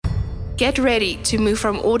Get ready to move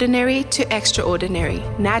from ordinary to extraordinary,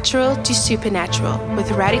 natural to supernatural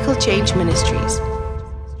with Radical Change Ministries.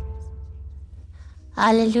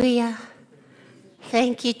 Hallelujah.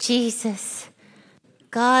 Thank you, Jesus.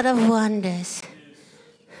 God of wonders.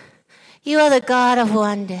 You are the God of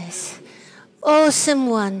wonders. Awesome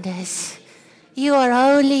wonders. You are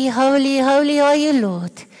holy, holy, holy are you,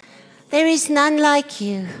 Lord. There is none like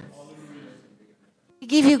you. We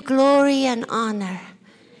give you glory and honor.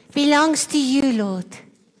 It belongs to you, Lord.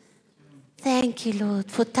 Thank you,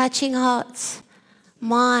 Lord, for touching hearts,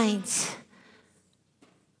 minds.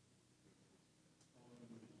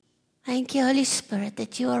 Thank you, Holy Spirit,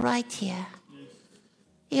 that you are right here.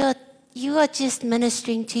 You are just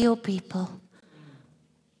ministering to your people.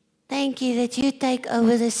 Thank you that you take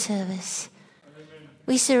over the service.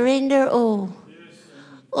 We surrender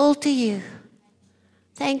all to you.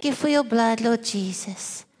 Thank you for your blood, Lord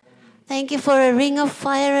Jesus. Thank you for a ring of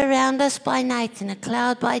fire around us by night and a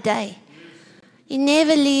cloud by day. You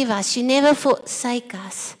never leave us. You never forsake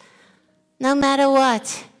us. No matter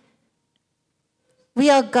what we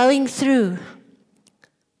are going through.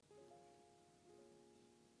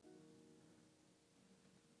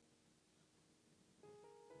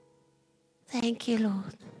 Thank you,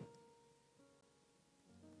 Lord.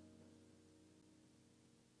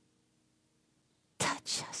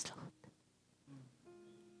 Touch us, Lord.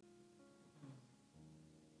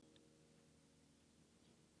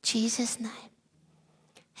 Jesus' name.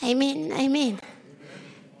 Amen. Amen.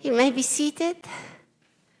 You may be seated.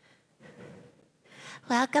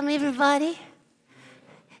 Welcome, everybody.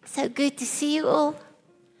 So good to see you all.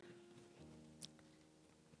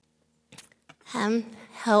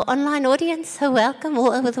 Our online audience, so welcome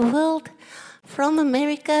all over the world, from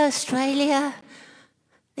America, Australia,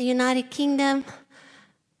 the United Kingdom,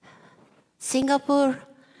 Singapore.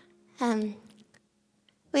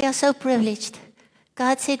 We are so privileged.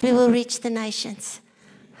 God said we will reach the nations.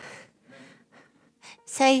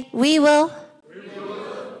 Say, we will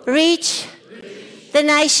reach the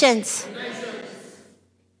nations.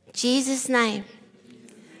 In Jesus' name.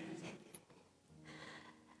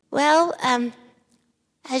 Well,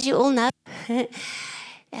 as you all know,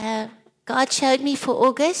 God showed me for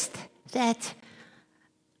August that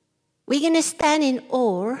we're going to stand in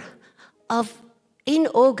awe of, in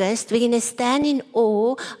August, we're going to stand in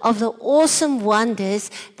awe of the awesome wonders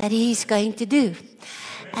that He's going to do.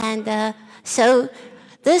 And so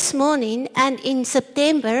this morning and in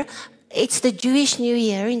September, it's the Jewish New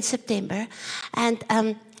Year in September.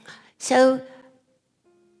 And so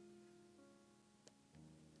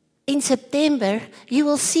in September, you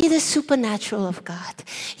will see the supernatural of God.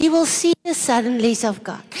 You will see the suddenlies of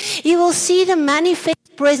God. You will see the manifest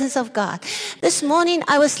presence of God. This morning,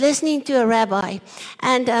 I was listening to a rabbi,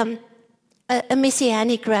 and a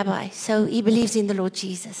Messianic rabbi, so he believes in the Lord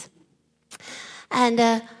Jesus.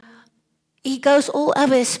 And he goes all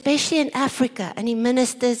over, especially in Africa, and he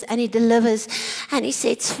ministers, and he delivers, and he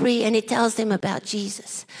sets free, and he tells them about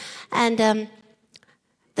Jesus. And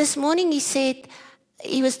this morning, he said,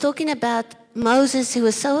 he was talking about Moses, who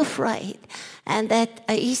was so afraid, and that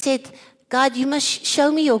he said, God, you must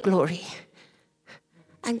show me your glory.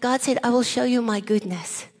 And God said, I will show you my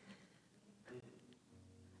goodness.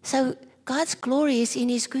 So God's glory is in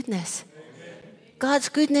His goodness. God's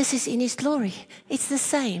goodness is in His glory. It's the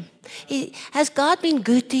same. Has God been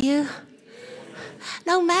good to you?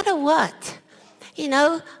 No matter what. You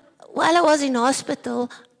know, while I was in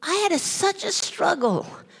hospital, I had such a struggle.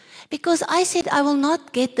 Because I said, I will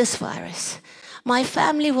not get this virus. My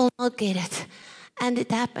family will not get it. And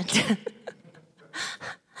it happened.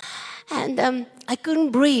 And I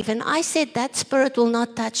couldn't breathe. And I said, that spirit will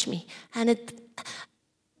not touch me. And it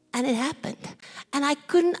happened. And I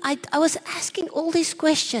was asking all these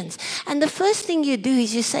questions. And the first thing you do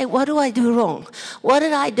is you say, what do I do wrong? What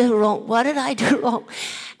did I do wrong? What did I do wrong?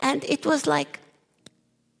 And it was like,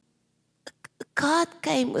 God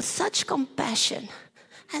came with such compassion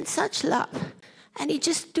and such love. And He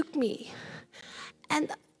just took me.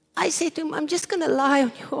 And I said to Him, I'm just going to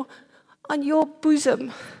lie on your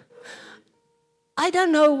bosom. I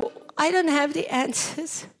don't know. I don't have the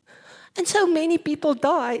answers. And so many people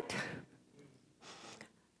died.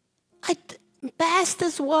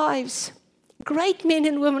 Pastors' wives, great men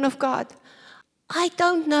and women of God. I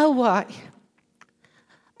don't know why.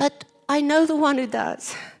 But I know the one who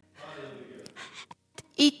does.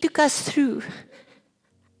 He took us through.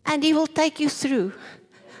 And He will take you through.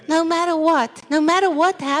 No matter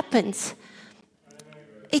what happens,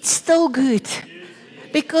 it's still good.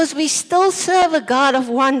 Because we still serve a God of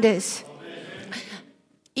wonders.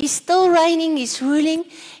 He's still reigning, He's ruling.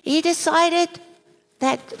 He decided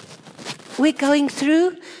that we're going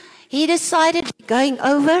through. He decided going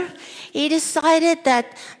over. He decided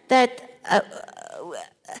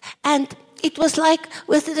and it was like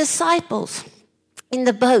with the disciples in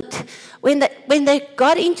the boat. When they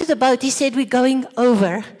got into the boat, he said, we're going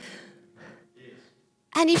over.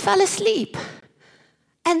 And he fell asleep.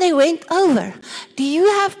 And they went over. Do you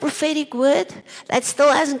have prophetic word that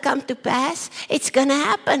still hasn't come to pass? It's going to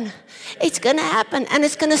happen. It's going to happen. And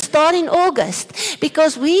it's going to start in August.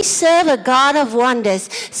 Because we serve a God of wonders.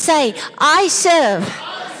 Say, I serve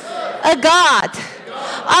a God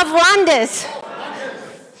of wonders.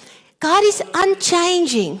 God is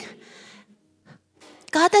unchanging.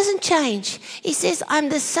 God doesn't change. He says, I'm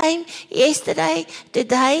the same yesterday,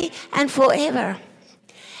 today, and forever.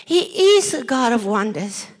 He is a God of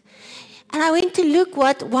wonders. And I went to look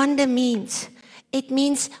what wonder means. It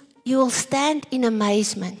means you will stand in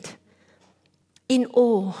amazement, in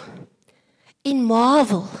awe, in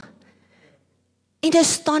marvel, in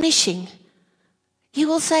astonishing. You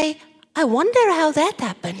will say, I wonder how that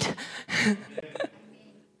happened.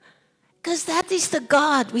 Because that is the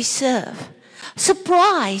God we serve.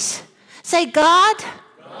 Surprise. Say, God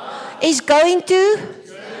is going to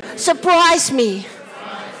surprise me.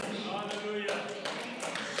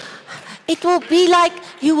 It will be like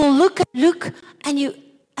you will look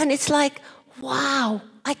and it's like, wow,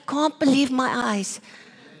 I can't believe my eyes.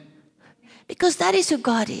 Because that is who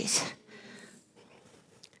God is.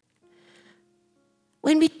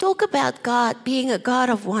 When we talk about God being a God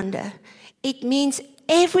of wonder, it means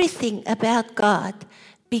everything about God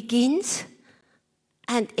begins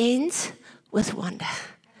and ends with wonder.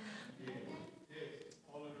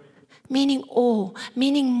 Meaning awe,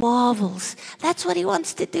 meaning marvels. That's what he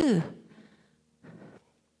wants to do.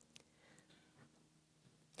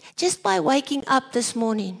 Just by waking up this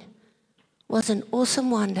morning was an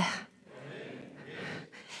awesome wonder.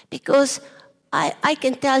 Because I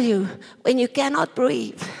can tell you, when you cannot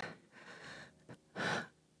breathe,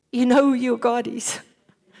 you know who your God is.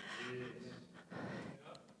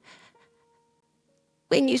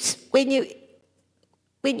 When you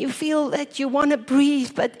feel that you want to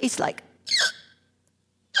breathe, but it's like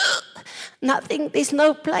nothing, there's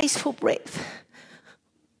no place for breath.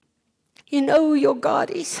 You know who your God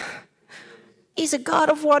is. He's a God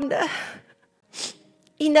of wonder.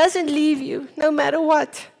 He doesn't leave you, no matter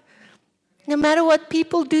what. No matter what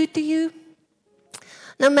people do to you.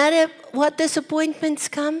 No matter what disappointments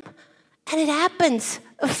come. And it happens.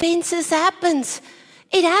 Offenses happens.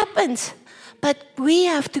 It happens. But we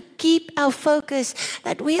have to keep our focus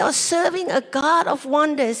that we are serving a God of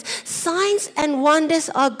wonders. Signs and wonders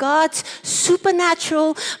are God's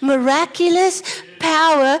supernatural, miraculous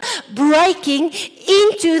power breaking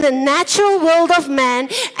into the natural world of man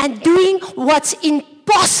and doing what's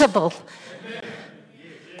impossible.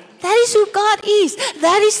 That is who God is.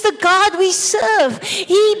 That is the God we serve.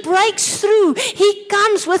 He breaks through. He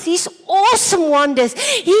comes with his awesome wonders.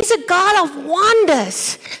 He's a God of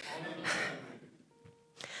wonders.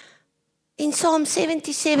 In Psalm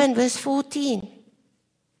 77, verse 14.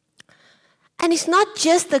 And he's not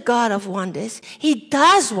just the God of wonders. He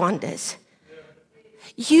does wonders.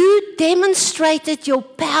 You demonstrated your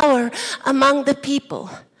power among the people.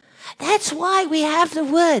 That's why we have the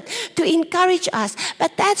word to encourage us.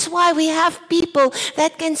 But that's why we have people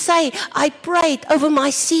that can say, I prayed over my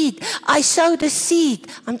seed. I sowed a seed.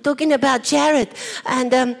 I'm talking about Jared.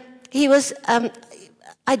 And he was...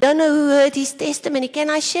 I don't know who heard his testimony. Can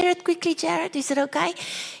I share it quickly, Jared? Is it okay?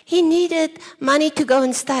 He needed money to go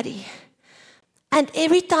and study. And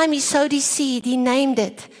every time he sowed his seed, he named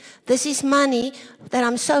it. This is money that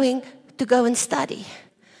I'm sowing to go and study.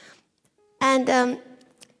 And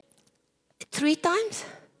 3 times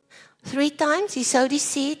he sowed his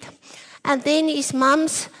seed. And then his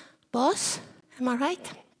mom's boss, am I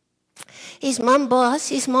right? His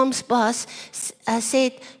mom's boss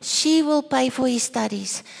said she will pay for his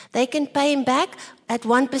studies. They can pay him back at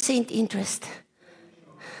 1% interest.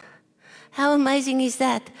 How amazing is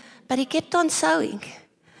that? But he kept on sowing.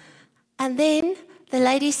 And then the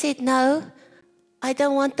lady said, no, I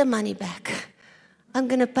don't want the money back. I'm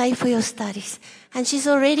going to pay for your studies. And she's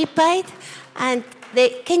already paid. And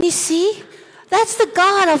can you see? That's the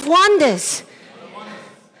God of wonders.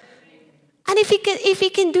 And if he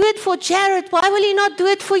can do it for Jared, why will he not do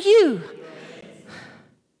it for you?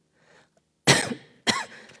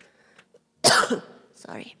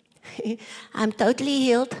 Sorry. I'm totally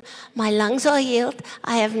healed. My lungs are healed.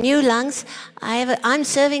 I have new lungs. I'm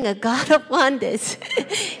serving a God of wonders.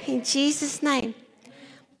 In Jesus' name.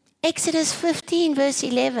 Exodus 15, verse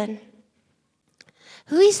 11.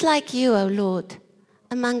 Who is like you, O Lord,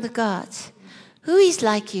 among the gods? Who is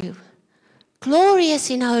like you? glorious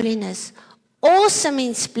in holiness, awesome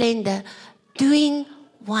in splendor, doing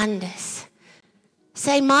wonders.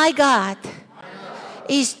 Say, my God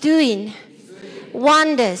is doing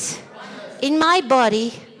wonders in my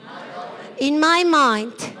body, in my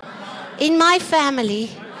mind, in my family,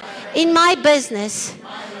 in my business,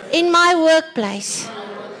 in my workplace,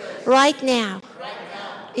 right now.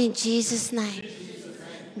 In Jesus' name.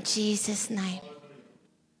 In Jesus' name.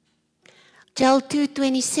 Joel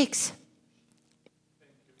 2:26.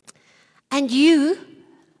 And you,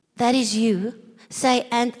 that is you, say,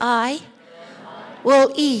 and I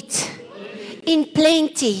will eat in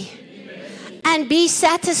plenty and be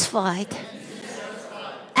satisfied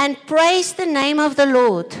and praise the name of the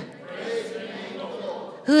Lord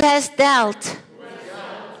who has dealt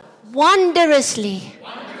wondrously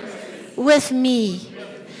with me,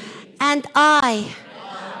 and I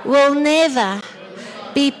will never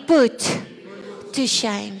be put to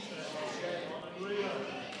shame.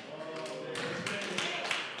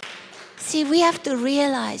 See, we have to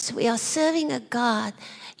realize we are serving a God.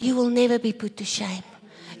 You will never be put to shame.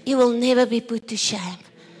 You will never be put to shame.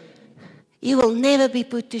 You will never be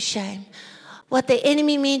put to shame. What the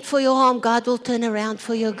enemy meant for your harm, God will turn around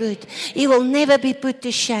for your good. You will never be put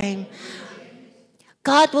to shame.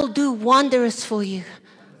 God will do wonders for you.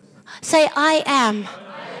 Say, I am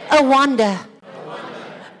a wonder.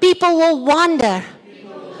 People will wonder,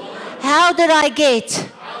 how did I get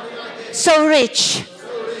so rich?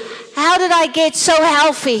 How did I get so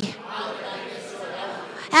healthy?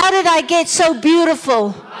 How did I get so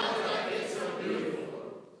beautiful?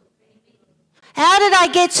 How did I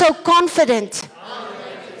get so confident?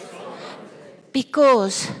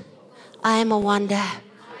 Because I am a wonder.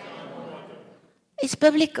 It's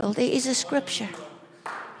biblical. There is a scripture.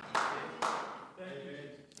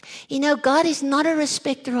 You know, God is not a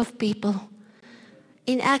respecter of people.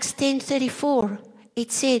 In Acts 10:34,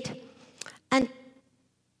 it said, and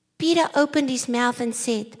Peter opened his mouth and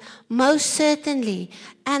said, most certainly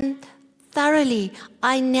and thoroughly,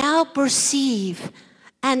 I now perceive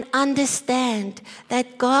and understand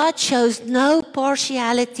that God shows no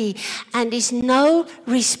partiality and is no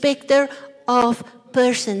respecter of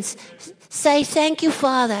persons. Say, thank you,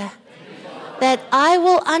 Father, that I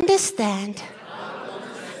will understand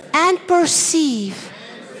and perceive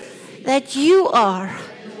that you are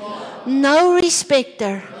no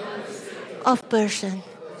respecter of person.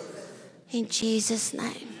 In Jesus'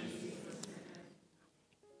 name.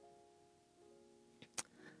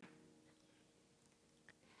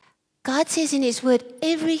 God says in His Word,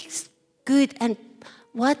 every good and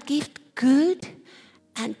what gift? Good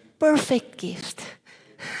and perfect gift.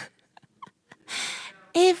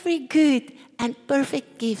 Every good and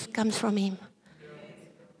perfect gift comes from Him.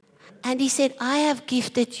 And He said, I have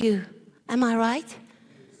gifted you. Am I right?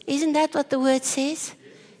 Isn't that what the Word says?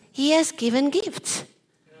 He has given gifts.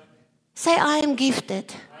 Say, I am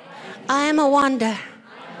gifted. I am a wonder.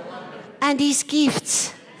 And His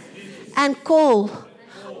gifts and call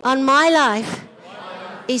on my life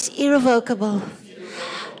is irrevocable.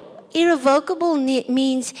 Irrevocable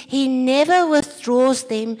means He never withdraws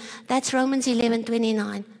them. That's Romans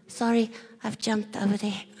 11:29. Sorry, I've jumped over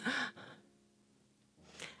there.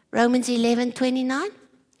 Romans 11:29.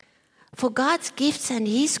 For God's gifts and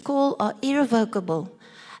His call are irrevocable.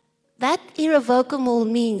 That irrevocable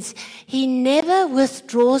means He never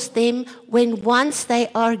withdraws them when once they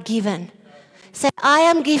are given. Say, I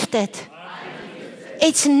am gifted.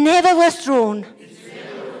 It's never withdrawn.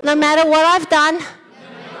 No matter what I've done,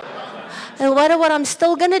 no matter what I'm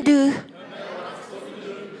still going to do,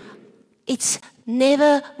 it's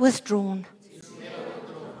never withdrawn.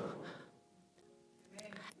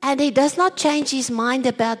 And He does not change His mind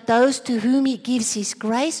about those to whom He gives His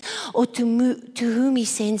grace or to whom He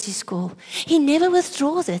sends His call. He never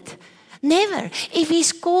withdraws it. Never. If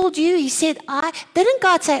He's called you, He said, didn't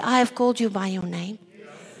God say, I have called you by your name?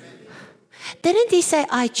 Didn't He say,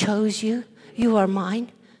 I chose you? You are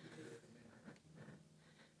mine.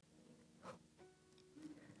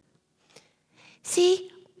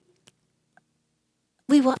 See,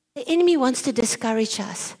 the enemy wants to discourage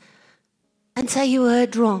us and say you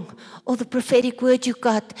heard wrong, or the prophetic word you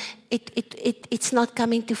got, it's not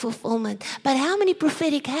coming to fulfillment. But how many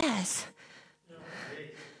prophetic has?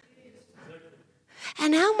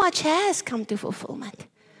 And how much has come to fulfillment?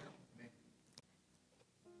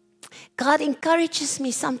 God encourages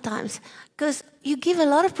me sometimes because you give a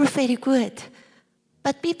lot of prophetic word,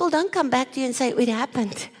 but people don't come back to you and say it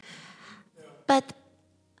happened. But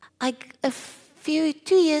 2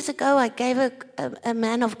 years ago, I gave a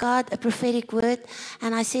man of God a prophetic word,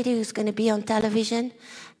 and I said he was going to be on television.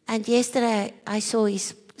 And yesterday, I saw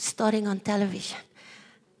his starting on television.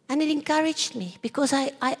 And it encouraged me because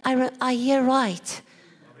I hear right.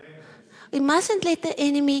 We mustn't let the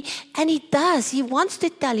enemy, and he does. He wants to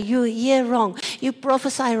tell you, you hear wrong, you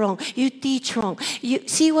prophesy wrong, you teach wrong, you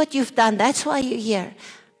see what you've done. That's why you hear.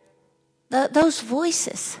 Those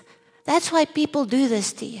voices. That's why people do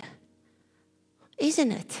this to you.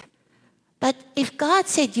 Isn't it? But if God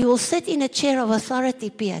said you will sit in a chair of authority,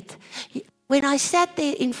 Piet, when I sat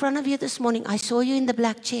there in front of you this morning, I saw you in the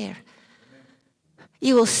black chair.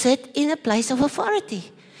 You will sit in a place of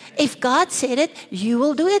authority. If God said it, you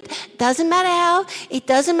will do it. Doesn't matter how. It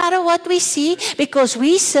doesn't matter what we see, because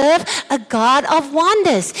we serve a God of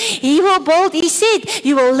wonders. He will build. He said,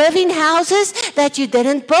 you will live in houses that you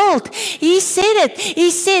didn't build. He said it.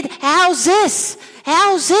 He said, houses.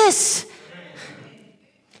 Houses.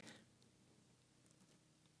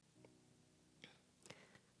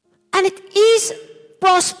 And it is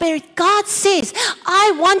prosperity. God says,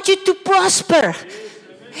 I want you to prosper.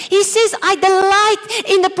 He says, I delight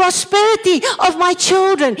in the prosperity of my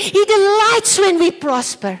children. He delights when we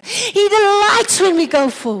prosper. He delights when we go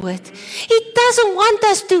forward. He doesn't want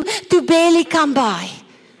us to barely come by.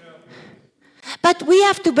 But we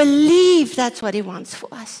have to believe that's what he wants for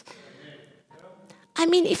us. I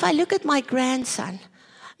mean, if I look at my grandson,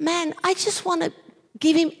 man, I just want to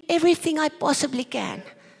give him everything I possibly can.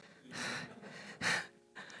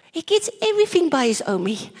 He gets everything by his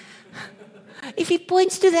Omi. If he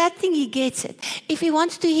points to that thing, he gets it. If he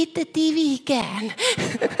wants to hit the TV, he can.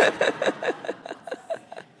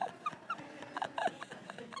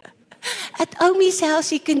 At Omi's house,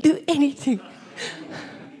 he can do anything.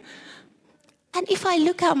 And if I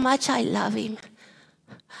look how much I love him,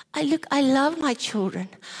 I love my children,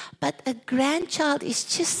 but a grandchild is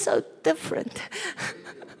just so different.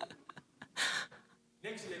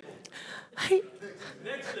 Next level.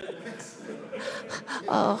 Next level.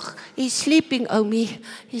 Oh, he's sleeping, Omi.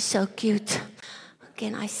 He's so cute. What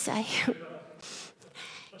can I say?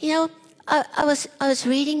 You know, I was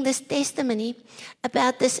reading this testimony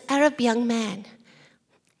about this Arab young man.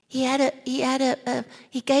 He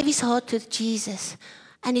gave his heart to Jesus,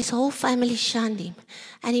 and his whole family shunned him.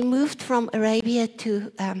 And he moved from Arabia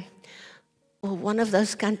to one of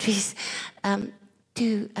those countries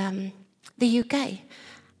to the UK,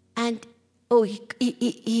 and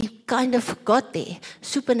he kind of got there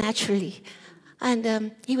supernaturally.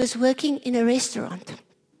 And he was working in a restaurant.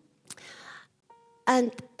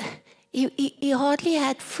 And he hardly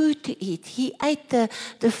had food to eat. He ate the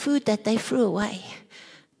food that they threw away.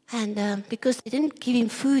 And because they didn't give him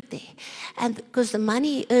food there. And because the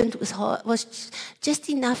money he earned was just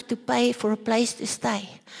enough to pay for a place to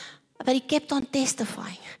stay. But he kept on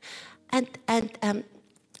testifying.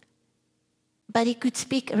 But he could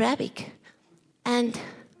speak Arabic. And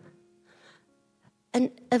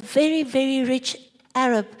a very, very rich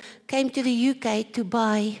Arab came to the UK to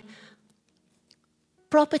buy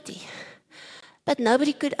property. But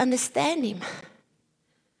nobody could understand him.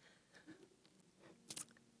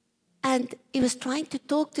 And he was trying to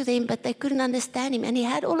talk to them, but they couldn't understand him. And he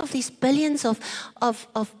had all of these billions of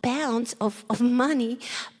pounds of money,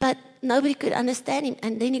 but nobody could understand him.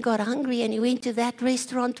 And then he got hungry and he went to that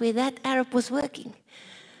restaurant where that Arab was working.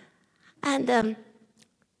 And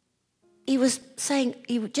he was saying,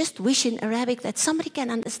 he would just wish in Arabic that somebody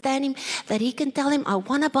can understand him, that he can tell him, I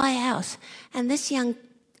want to buy a house. And this young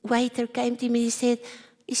waiter came to me,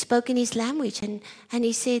 he spoke in his language, and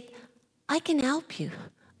he said, I can help you.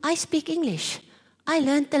 I speak English. I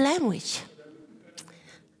learned the language.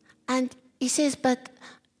 And he says, but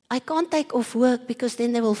I can't take off work because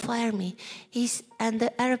then they will fire me. And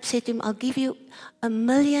the Arab said to him, I'll give you £1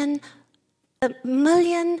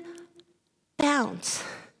 million.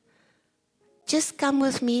 Just come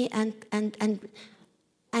with me, and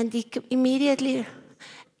he immediately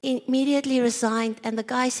resigned. And the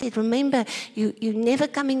guy said, remember, you're never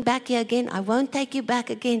coming back here again. I won't take you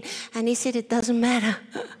back again. And he said, it doesn't matter.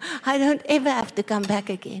 I don't ever have to come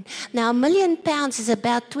back again. Now, £1 million is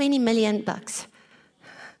about 20 million bucks.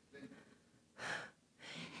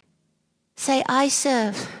 Say, I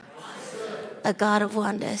serve a God of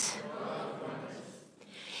wonders.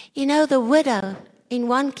 You know, the widow in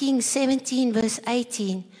 1 Kings 17 verse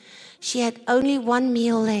 18, she had only one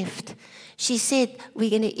meal left. She said, we're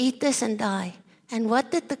going to eat this and die. And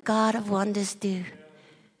what did the God of wonders do?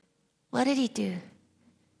 What did he do?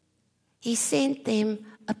 He sent them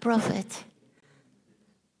a prophet.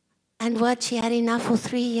 And what? She had enough for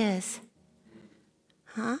 3 years.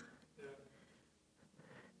 Huh?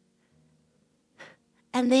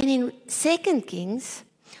 And then in 2 Kings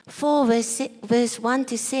 4 verse 1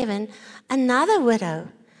 to 7, another widow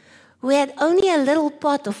We had only a little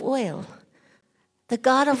pot of oil. The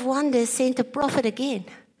God of wonders sent a prophet again.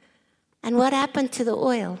 And what happened to the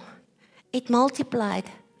oil? It multiplied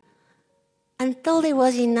until there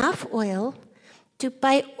was enough oil to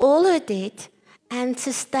pay all her debt and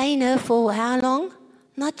sustain her for how long?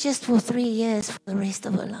 Not just for 3 years, for the rest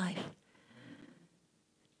of her life.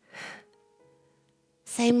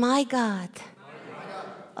 Say, my God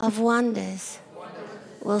of wonders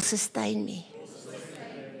will sustain me.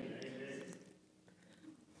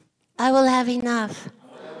 I will have enough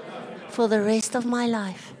for the rest of my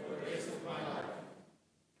life.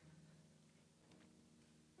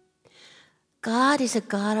 God is a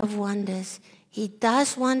God of wonders. He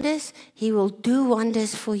does wonders. He will do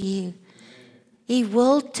wonders for you. He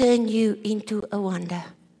will turn you into a wonder.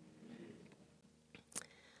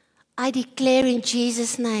 I declare in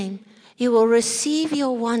Jesus' name, you will receive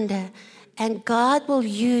your wonder and God will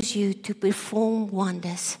use you to perform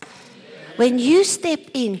wonders. When you step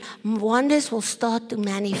in, wonders will start to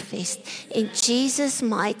manifest in Jesus'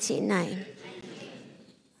 mighty name.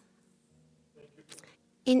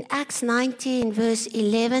 In Acts 19, verse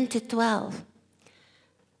 11 to 12,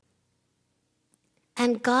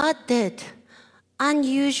 and God did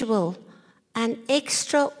unusual and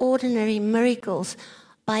extraordinary miracles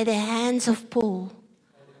by the hands of Paul.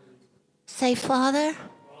 Say, Father,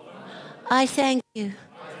 I thank you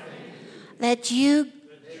that you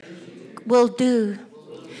will do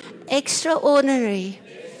extraordinary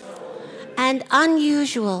and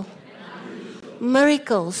unusual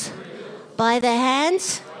miracles by the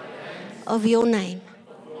hands of your name.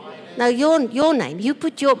 Now, your name, you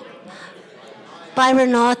put your, by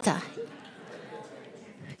Renata,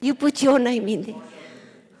 you put your name in there.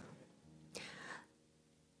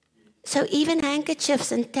 So even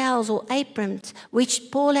handkerchiefs and towels or aprons, which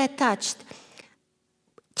Paul had touched,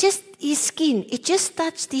 just his skin, it just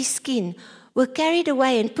touched his skin, were carried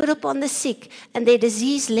away and put upon the sick, and their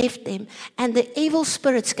disease left them, and the evil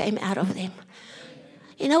spirits came out of them.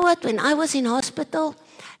 You know what? When I was in hospital,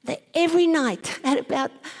 every night at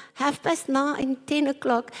about 9:30, 10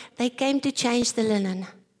 o'clock, they came to change the linen.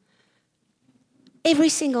 Every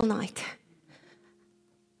single night.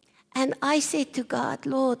 And I said to God,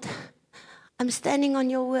 Lord, I'm standing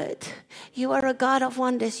on your word. You are a God of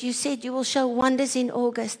wonders. You said you will show wonders in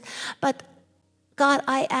August. But God,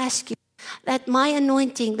 I ask you that my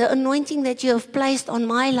anointing, the anointing that you have placed on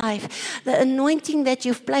my life, the anointing that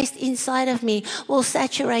you've placed inside of me will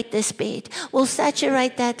saturate this bed, will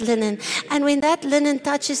saturate that linen. And when that linen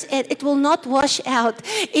touches it, it will not wash out.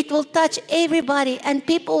 It will touch everybody and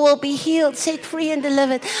people will be healed, set free and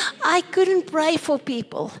delivered. I couldn't pray for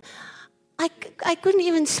people. I couldn't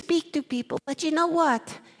even speak to people. But you know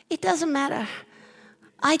what? It doesn't matter.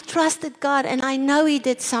 I trusted God and I know He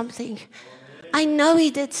did something. I know He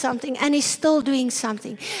did something and He's still doing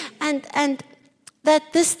something. And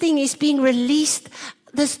that this thing is being released,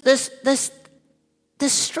 this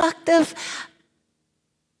destructive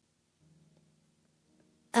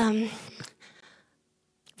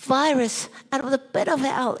virus out of the pit of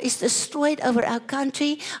hell is destroyed over our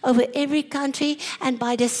country, over every country, and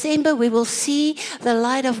by December we will see the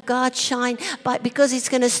light of God shine because it's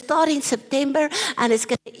going to start in September and it's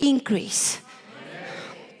going to increase.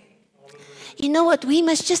 You know what? We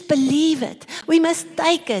must just believe it. We must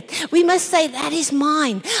take it. We must say, that is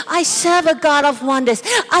mine. I serve a God of wonders.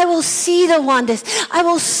 I will see the wonders. I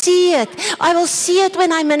will see it. I will see it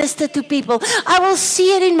when I minister to people. I will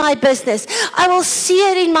see it in my business. I will see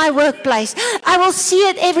it in my workplace. I will see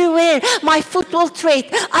it everywhere my foot will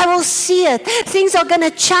tread. I will see it. Things are going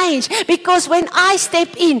to change because when I step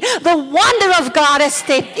in, the wonder of God has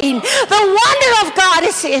stepped in. The wonder of God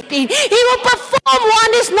has stepped in. He will perform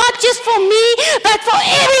wonders not just for me, but for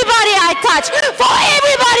everybody I touch, for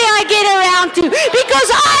everybody I get around to, because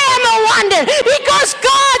I am a wonder, because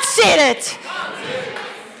God said it.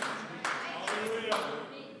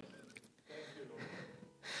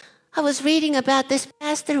 I was reading about this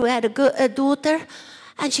pastor who had a daughter,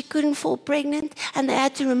 and she couldn't fall pregnant, and they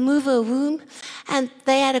had to remove her womb, and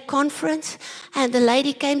they had a conference, and the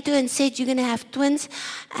lady came to her and said, you're going to have twins,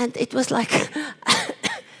 and it was like,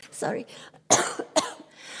 sorry,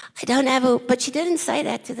 I don't have a, but she didn't say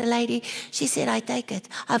that to the lady. She said, I take it.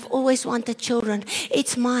 I've always wanted children.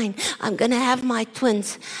 It's mine. I'm going to have my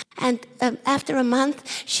twins. And after a month,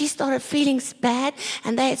 she started feeling bad,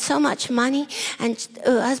 and they had so much money, and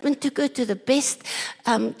her husband took her to the best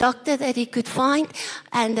doctor that he could find,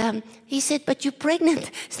 and he said, but you're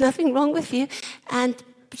pregnant. There's nothing wrong with you. And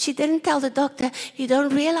she didn't tell the doctor, you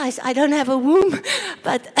don't realize I don't have a womb.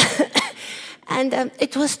 But and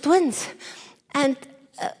it was twins. And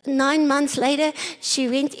 9 months later, she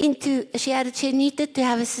needed to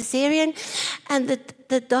have a cesarean, and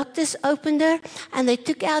the doctors opened her, and they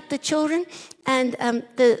took out the children, and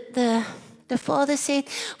the father said,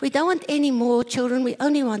 "We don't want any more children, we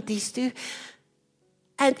only want these two."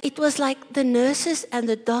 And it was like the nurses and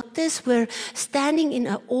the doctors were standing in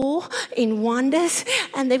awe, in wonders,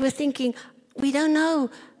 and they were thinking, "We don't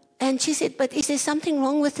know." And she said, "But is there something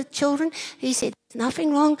wrong with the children?" He said, "There's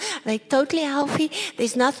nothing wrong. They're totally healthy.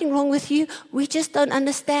 There's nothing wrong with you. We just don't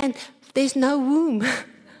understand. There's no womb."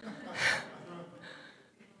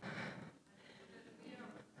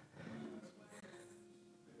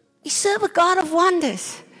 We serve a God of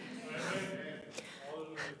wonders.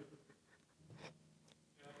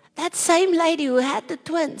 That same lady who had the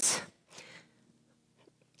twins,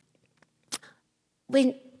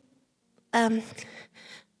 when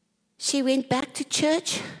she went back to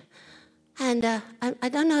church, and I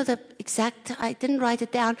don't know the exact, I didn't write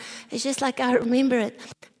it down. It's just like I remember it.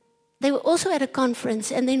 They were also at a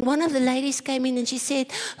conference, and then one of the ladies came in and she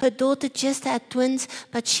said her daughter just had twins,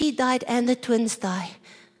 but she died and the twins died.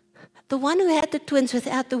 The one who had the twins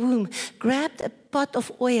without the womb grabbed a pot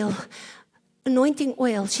of oil, anointing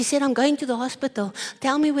oil. She said, "I'm going to the hospital.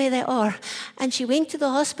 Tell me where they are." And she went to the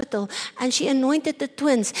hospital and she anointed the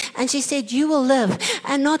twins. And she said, "You will live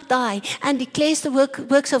and not die," and declares the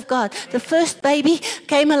works of God. The first baby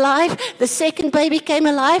came alive. The second baby came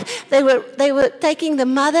alive. They were taking the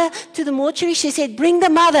mother to the mortuary. She said, "Bring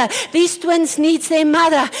the mother. These twins needs their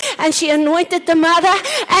mother." And she anointed the mother,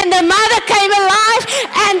 and the mother came alive.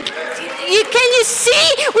 And can you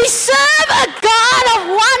see? We serve a God of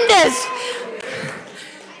wonders.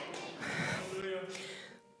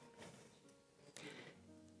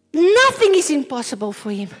 Nothing is impossible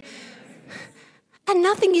for him. And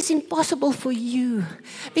nothing is impossible for you,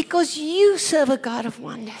 because you serve a God of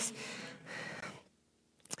wonders.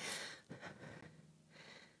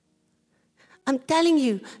 I'm telling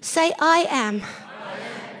you, say, "I am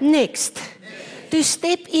next to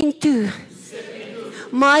step into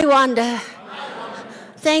my wonder."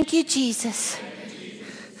 Thank you, Jesus.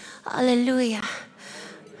 Hallelujah.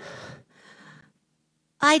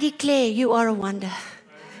 I declare you are a wonder.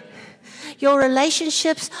 Your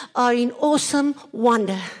relationships are in awesome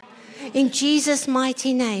wonder. In Jesus'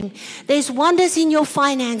 mighty name. There's wonders in your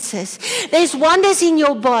finances. There's wonders in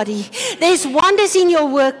your body. There's wonders in your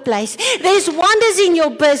workplace. There's wonders in your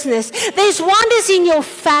business. There's wonders in your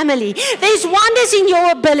family. There's wonders in your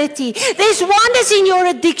ability. There's wonders in your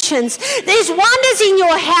addictions. There's wonders in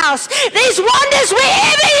your house. There's wonders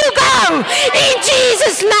wherever you go. In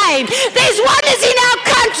Jesus' name. There's wonders in our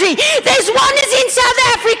country. There's wonders in South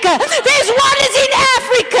Africa. There's wonders in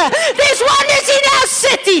Africa. There's wonders in our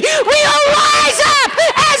city. We will rise up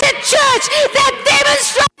as a church that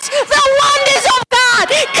demonstrates the wonders of God.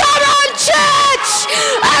 Come on, church.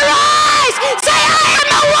 Arise. Say, "I am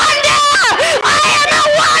a wonder. I am a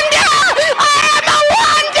wonder. I am a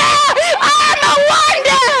wonder. I am a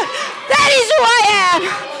wonder." That is who I am.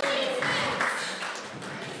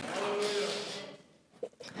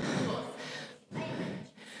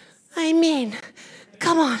 Amen.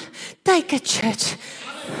 Come on. Take it, church.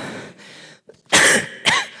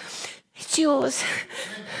 It's yours.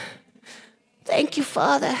 Thank you,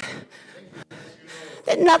 Father,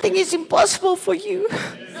 that nothing is impossible for you.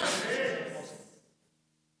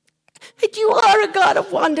 That you are a God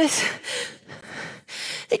of wonders.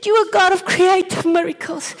 That you are a God of creative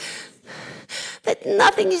miracles. That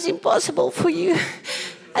nothing is impossible for you.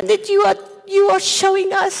 And that you are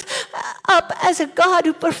showing us up as a God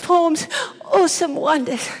who performs awesome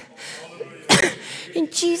wonders. In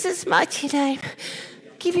Jesus' mighty name.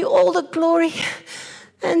 Give you all the glory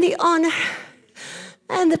and the honor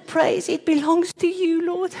and the praise. It belongs to you,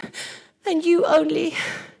 Lord, and you only.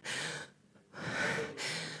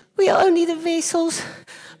 We are only the vessels,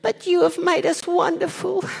 but you have made us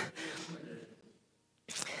wonderful.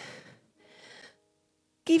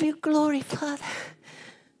 Give you glory, Father.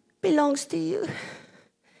 Belongs to you.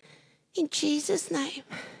 In Jesus' name.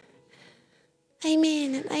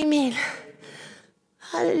 Amen and amen.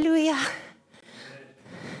 Hallelujah.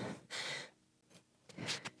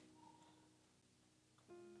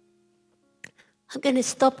 I'm going to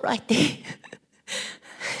stop right there.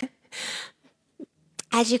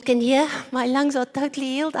 As you can hear, my lungs are totally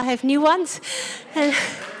healed. I have new ones. And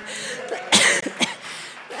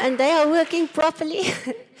they are working properly.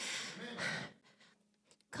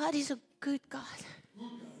 God is a good God.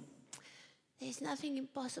 There's nothing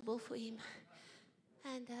impossible for him.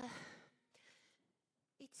 And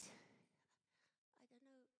it's...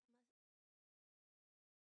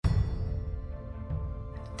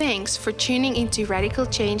 Thanks for tuning into Radical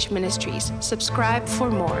Change Ministries. Subscribe for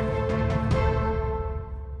more.